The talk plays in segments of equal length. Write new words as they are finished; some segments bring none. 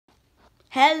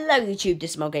Hello YouTube,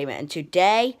 this is MOAR Gamer, and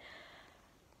today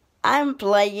I'm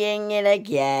playing it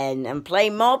again. I'm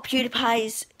playing more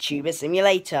PEWDIEPIE'S Tuber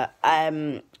Simulator.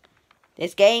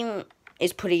 This game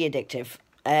is pretty addictive.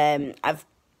 I've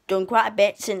done quite a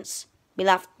bit since we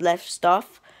left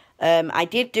off. I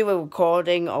did do a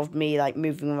recording of me like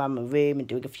moving around my room and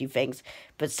doing a few things,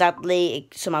 but sadly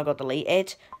it somehow got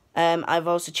deleted. I've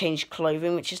also changed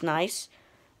clothing, which is nice.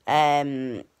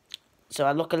 So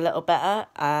I look a little better.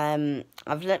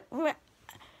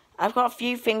 I've got a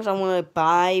few things I want to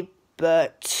buy,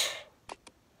 but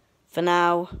for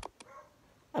now,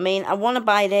 I mean, I want to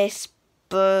buy this,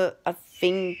 but I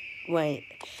think, wait,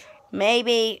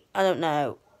 maybe, I don't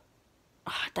know.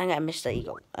 Oh, dang it, I missed the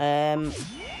eagle.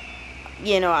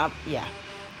 You know, yeah.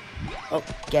 Oh,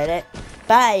 get it?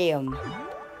 Bam!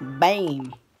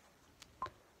 Bam!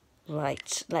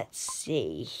 Right, let's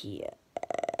see here.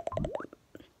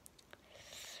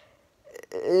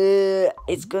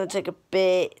 It's gonna take a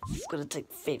bit. It's gonna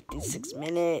take 56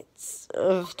 minutes.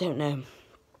 Don't know.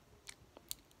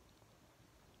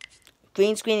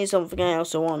 Green screen is something I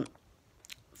also want.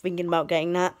 Thinking about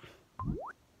getting that.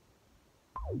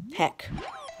 Heck,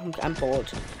 I'm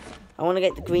bored. I want to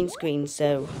get the green screen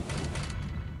so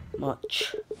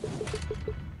much.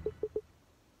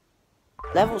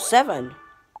 Level 7.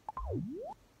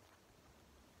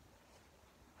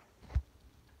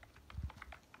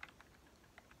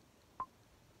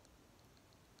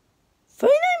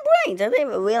 I didn't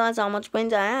even realize how much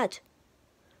brains I had.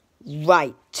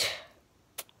 Right.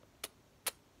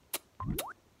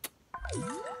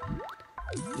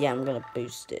 Yeah, I'm gonna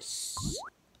boost this.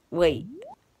 Wait.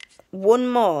 One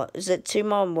more. Is it 2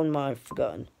 more and 1 more I've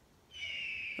forgotten?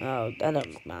 Oh, I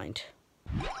don't mind.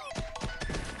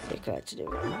 What to do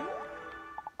now?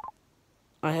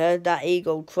 I heard that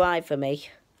eagle cry for me.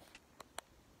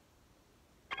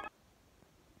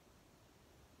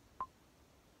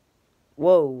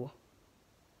 Whoa.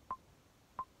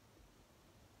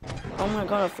 Oh my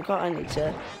god, I forgot I need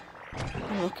to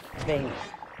look at the thing.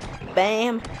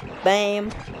 Bam,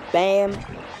 bam, bam,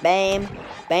 bam,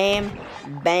 bam,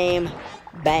 bam,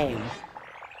 bam.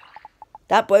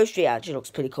 That bow street actually looks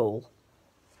pretty cool.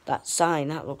 That sign,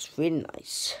 that looks really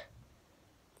nice.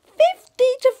 50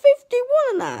 to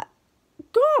 51 on that.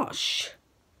 Gosh.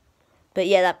 But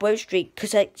yeah, that bow street,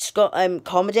 because it's got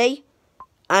comedy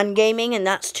and gaming, and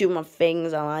that's 2 of my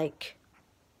things I like.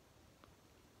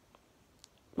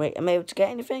 Wait, am I able to get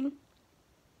anything?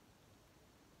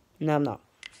 No, I'm not.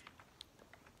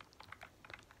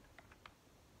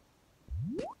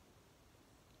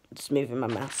 Just moving my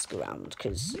mask around,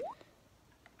 because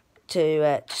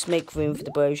to just make room for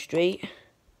the bow street.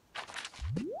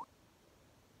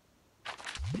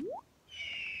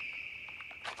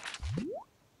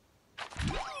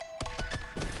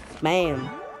 Man.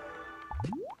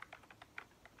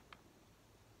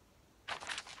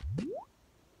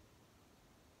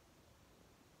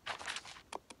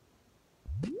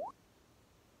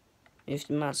 Move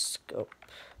the mask up.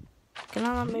 Can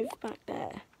I not move back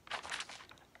there?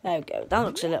 There we go. That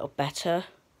looks a little better.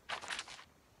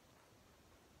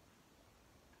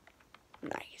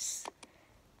 Nice.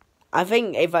 I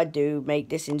think if I do make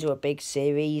this into a big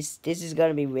series, this is going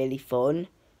to be really fun.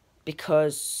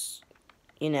 Because,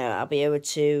 you know, I'll be able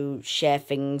to share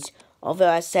things. Although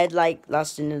I said, like,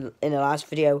 in the last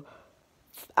video,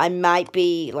 I might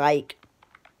be, like,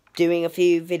 doing a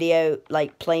few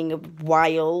like, playing a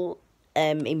while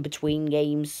in between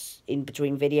games, in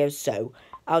between videos, so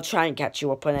I'll try and catch you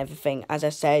up on everything. As I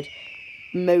said,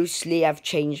 mostly I've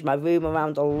changed my room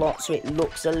around a lot so it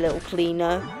looks a little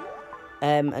cleaner,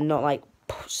 and not like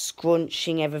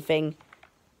scrunching everything.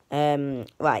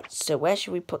 Right, so where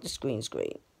should we put the screen?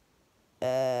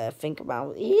 Think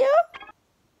about here.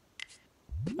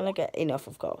 When I get enough,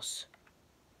 of course.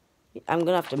 I'm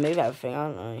gonna have to move everything,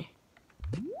 aren't I?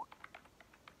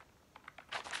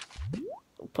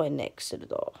 We'll put it next to the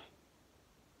door.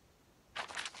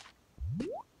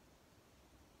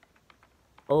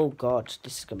 Oh god,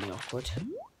 this is gonna be awkward.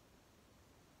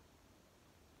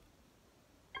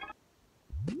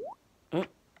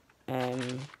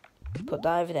 Put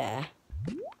that over there.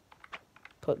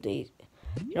 Put these.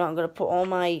 You know what, I'm gonna put all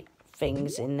my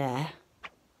things in there.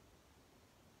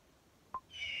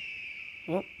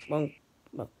 Oh, well.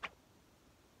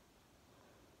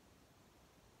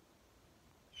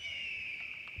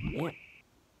 Yeah.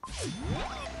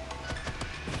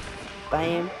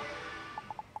 Bam.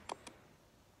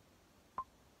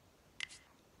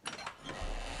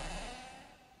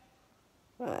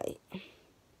 Right.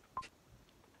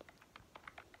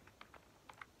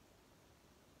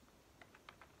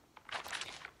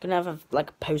 gonna have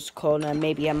like a poster corner.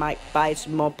 Maybe I might buy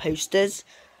some more posters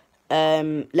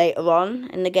later on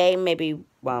in the game. Maybe,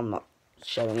 well, I'm not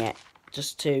showing it,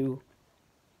 just to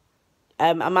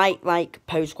I might like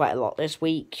post quite a lot this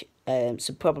week.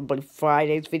 So probably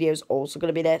Friday's video is also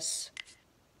gonna be this.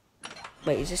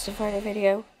 Wait, is this the Friday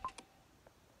video?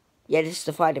 Yeah, this is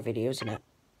the Friday video, isn't it?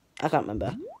 I can't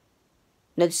remember.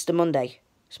 No, this is the Monday.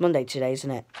 It's Monday today, isn't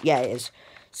it? Yeah, it is.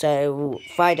 So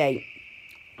Friday's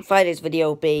video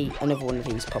will be another one of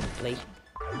these probably.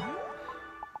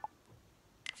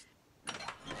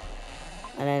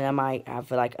 And then I might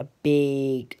have like a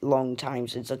big long time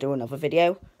since I do another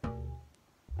video.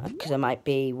 Because I might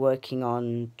be working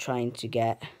on trying to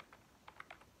get...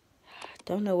 I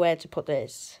don't know where to put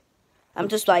this. I'm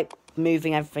just like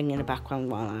moving everything in the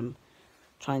background while I'm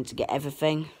trying to get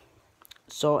everything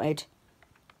sorted.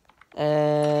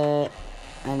 I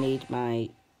need my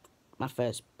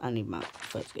first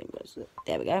game version.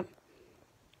 There we go.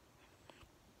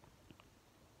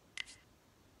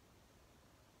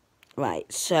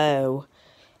 Right, so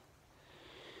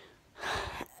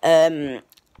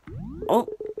oh,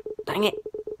 dang it.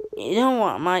 You know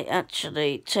what? I might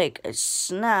actually take a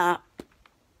snap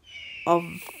of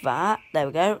that. There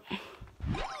we go.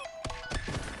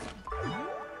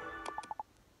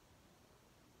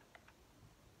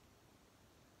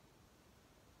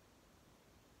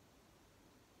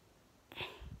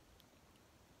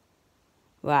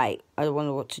 Right, I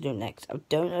wonder what to do next. I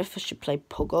don't know if I should play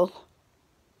Puggle.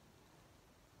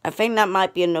 I think that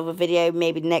might be another video.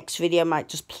 Maybe next video I might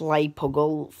just play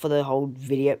Puggle for the whole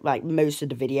video, like most of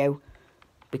the video.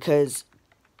 Because,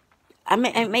 I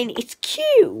mean it's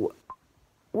cute.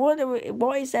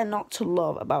 What is there not to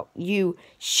love about you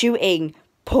shooting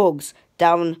pugs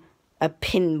down a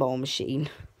pinball machine?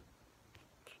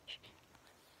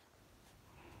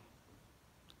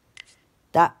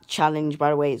 That challenge, by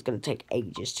the way, is going to take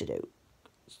ages to do.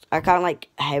 I can't, like,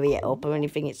 hurry it up or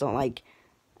anything. It's not like...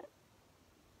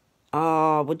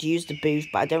 Oh, I would use the boost,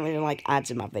 but I don't really like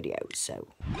ads in my videos, so...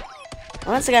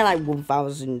 Unless I get, like,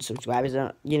 1,000 subscribers,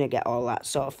 I don't, get all that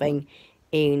sort of thing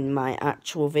in my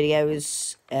actual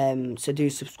videos. So do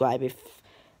subscribe if...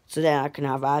 So then I can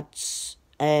have ads.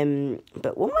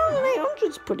 But 1,800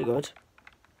 is pretty good.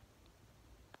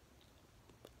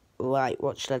 Right,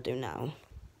 what should I do now?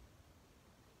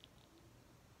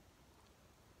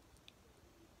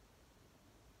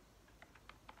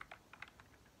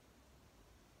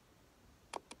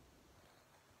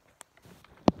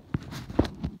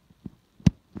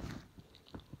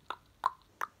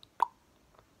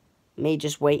 Me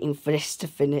just waiting for this to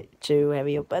finish to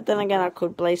hurry up. But then again, I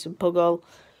could play some Puggle.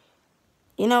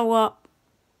 You know what?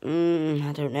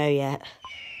 I don't know yet.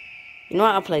 You know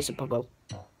what? I'll play some Puggle.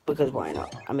 Because why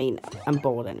not? I mean, I'm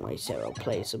bored anyway, so I'll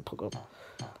play some Puggle.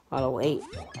 I'll wait.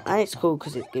 And it's cool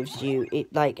because it gives you,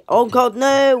 oh god,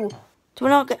 no! Do I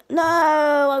not get, no!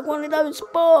 I wanted those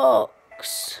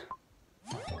books!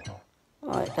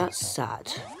 Alright, that's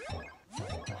sad.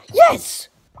 Yes!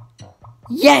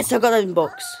 Yes, I got those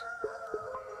books!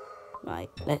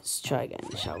 Right, let's try again,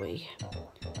 shall we?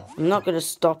 I'm not going to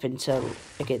stop until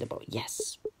I get the ball.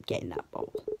 Yes, getting that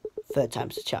ball. 3rd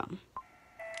time's the charm.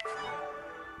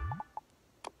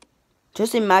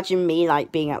 Just imagine me,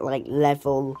 being at,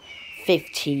 level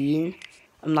 15.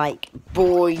 I'm like,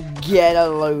 boy, get a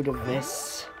load of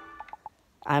this.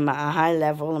 I'm at a high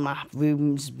level and my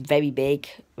room's very big.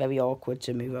 Very awkward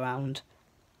to move around.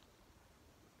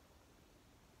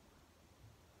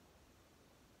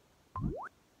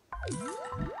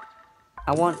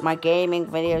 I want my gaming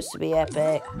videos to be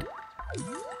epic.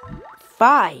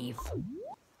 5!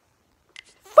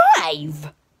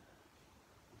 5!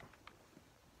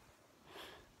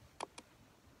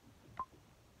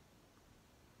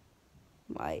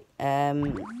 Right,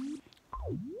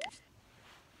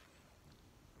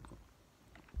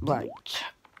 right.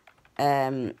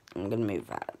 I'm gonna move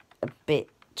that a bit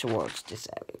towards this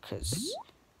area because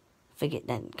I think it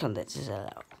then condenses it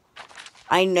out.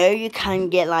 I know you can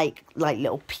get like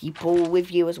little people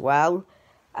with you as well.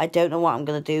 I don't know what I'm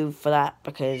gonna do for that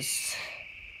because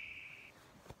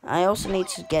I also need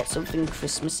to get something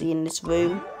Christmassy in this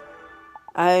room.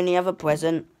 I only have a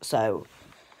present, so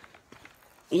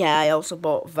yeah, I also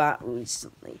bought that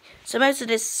recently. So most of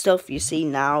this stuff you see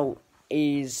now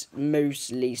is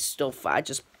mostly stuff I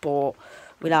just bought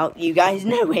without you guys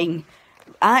knowing.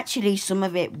 Actually, some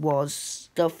of it was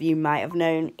stuff you might have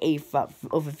known if that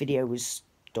other video was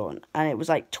done. And it was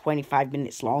like 25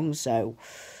 minutes long, so...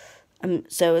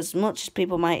 so as much as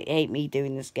people might hate me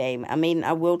doing this game, I mean,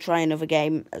 I will try another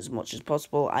game as much as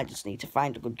possible. I just need to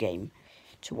find a good game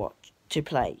to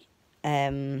play.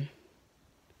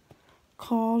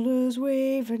 Colors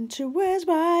waving towards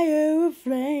my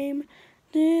flame.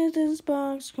 Little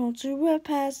sparks come to a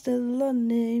past the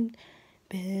unnamed.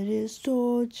 Bitter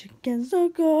torch against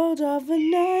the gold of a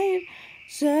name.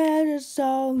 Set a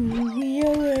song, we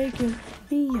awaken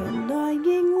in your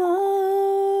dying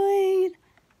light.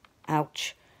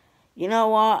 Ouch. You know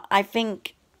what? I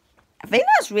think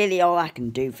that's really all I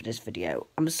can do for this video.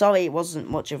 I'm sorry it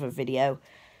wasn't much of a video.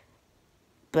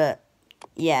 But,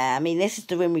 yeah, I mean, this is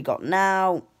the room we got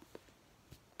now.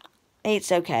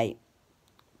 It's okay.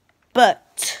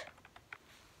 But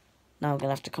now I'm going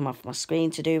to have to come off my screen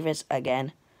to do this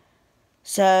again.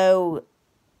 So,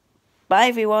 bye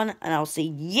everyone, and I'll see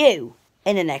you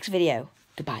in the next video.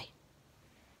 Goodbye.